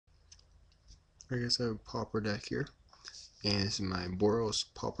I guess I have a Pauper deck here, and this is my Boros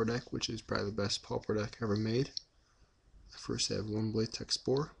Pauper deck, which is probably the best Pauper deck ever made. I first have one Blade Tech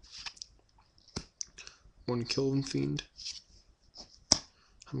Spore, one Kelvin Fiend.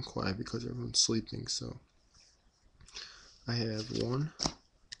 I'm quiet because everyone's sleeping, so I have 1,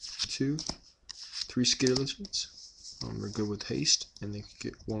 2, 3 Skitter Lizards. They're good with haste, and they can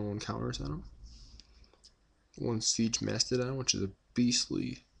get 1/1 counters on them. 1 Siege Mastodon, which is a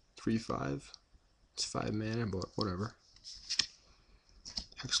beastly 3/5. It's 5 mana, but whatever.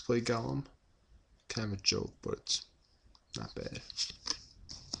 Hexplay Golem, kind of a joke, but it's not bad.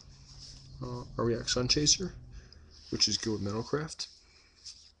 Ariak Sunchaser, which is good with Metalcraft.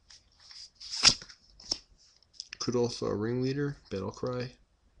 Kudoltha Ringleader, Battlecry.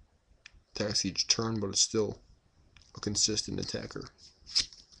 Attacks each turn, but it's still a consistent attacker.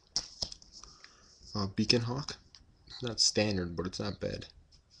 Beacon Hawk, it's not standard, but it's not bad.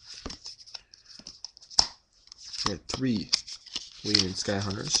 We have 3 Legion Sky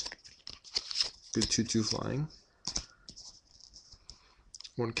Hunters. Good 2/2 flying.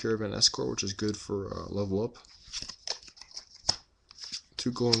 1 Caravan Escort, which is good for level up.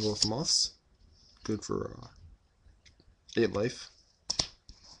 2 Glowing Gulf Moths, good for 8 life.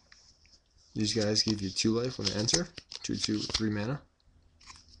 These guys give you 2 life when they enter. 2/2 with 3 mana.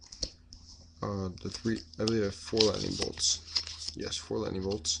 I believe I have 4 lightning bolts. Yes, 4 lightning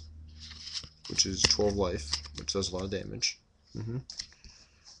bolts, which is 12 life, which does a lot of damage.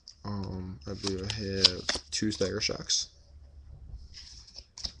 I believe I have 2 Stagger Shocks.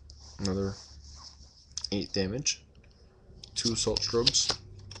 Another 8 damage. 2 Assault Strobes.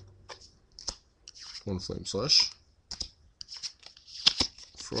 1 Flame Slash.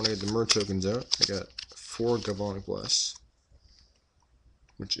 For when I get the Mer tokens out, I got 4 Galvanic Blasts,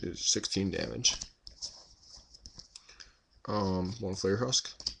 which is 16 damage. 1 Flare Husk.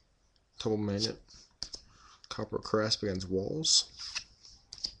 Tumble Magnet. Copper Grasp against walls.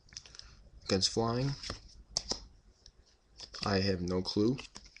 Against flying, I have no clue.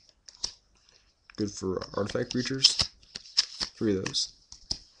 Good for artifact breachers. 3 of those.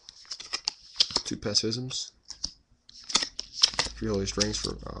 2 pacifisms. 3 holy strings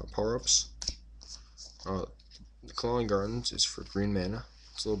for power-ups. The Clawing Gardens is for green mana.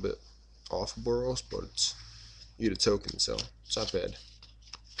 It's a little bit off of Boros, but it's you get a token, so it's not bad.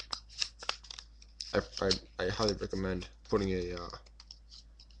 I highly recommend putting a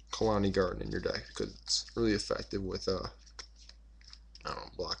Kalani Garden in your deck because it's really effective with I don't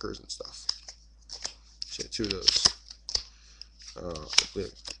know, blockers and stuff. So 2 of those. We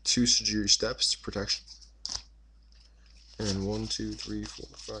have 2 Sajiri Steps protection, and 1, 2, 3, 4,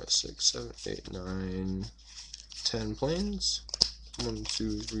 5, 6, 7, 8, 9, 10 planes. 1,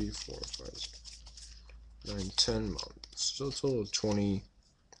 2, 3, 4, 5, 9, 10 mountains. So a total of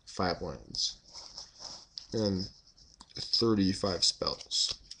 25 lands and 35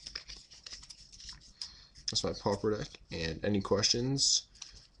 spells. That's my Pauper deck, and any questions,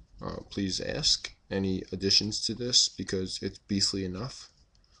 please ask. Any additions to this, because it's beastly enough.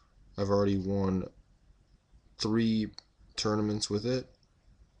 I've already won 3 tournaments with it,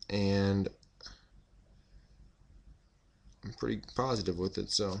 and I'm pretty positive with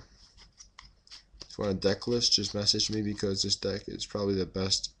it, so if you want a deck list, just message me, because this deck is probably the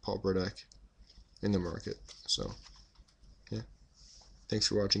best Pauper deck in the market. So, yeah. Thanks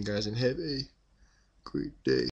for watching, guys, and have a great day.